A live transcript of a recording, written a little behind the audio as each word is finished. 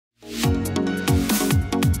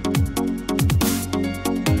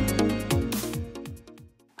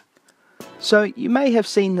So you may have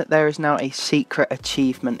seen that there is now a secret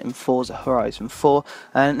achievement in Forza Horizon 4,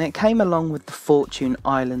 and it came along with the Fortune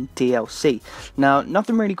Island DLC. Now,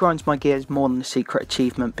 nothing really grinds my gears more than the secret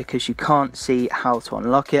achievement because you can't see how to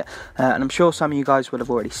unlock it, and I'm sure some of you guys will have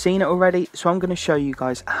already seen it already, so I'm going to show you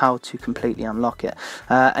guys how to completely unlock it.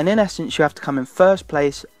 And in essence, you have to come in first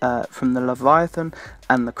place from the Leviathan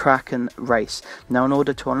and the Kraken race. Now, in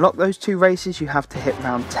order to unlock those two races, you have to hit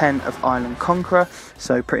round 10 of Island Conqueror,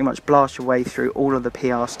 so pretty much blast your way through all of the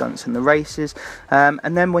PR stunts in the races,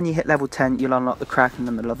 and then when you hit level 10, you'll unlock the Kraken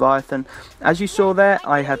and the Leviathan. As you saw there,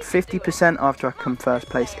 I had 50% after I come first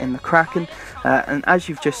place in the Kraken, and as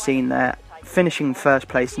you've just seen there, finishing first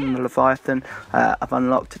place in the Leviathan, I've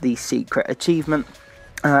unlocked the secret achievement.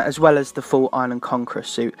 As well as the full Island Conqueror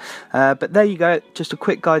suit. But there you go, just a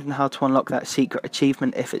quick guide on how to unlock that secret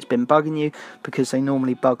achievement if it's been bugging you, because they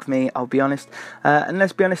normally bug me, I'll be honest. And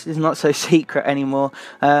let's be honest, it's not so secret anymore.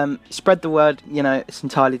 Spread the word, you know, it's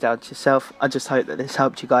entirely down to yourself. I just hope that this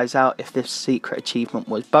helped you guys out if this secret achievement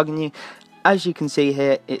was bugging you. As you can see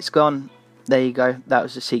here, it's gone. There you go, that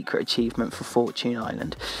was the secret achievement for Fortune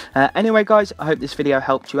Island. Anyway guys, I hope this video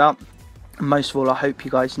helped you out. Most of all, I hope you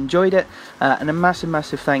guys enjoyed it, and a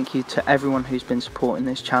massive thank you to everyone who's been supporting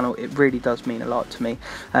this channel. It really does mean a lot to me.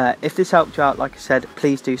 If this helped you out, like I said,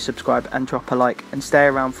 please do subscribe and drop a like, and stay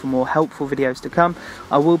around for more helpful videos to come.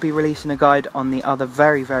 I will be releasing a guide on the other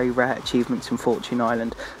very rare achievements in Fortune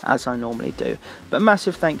Island, as I normally do. But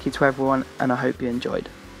massive thank you to everyone, and I hope you enjoyed.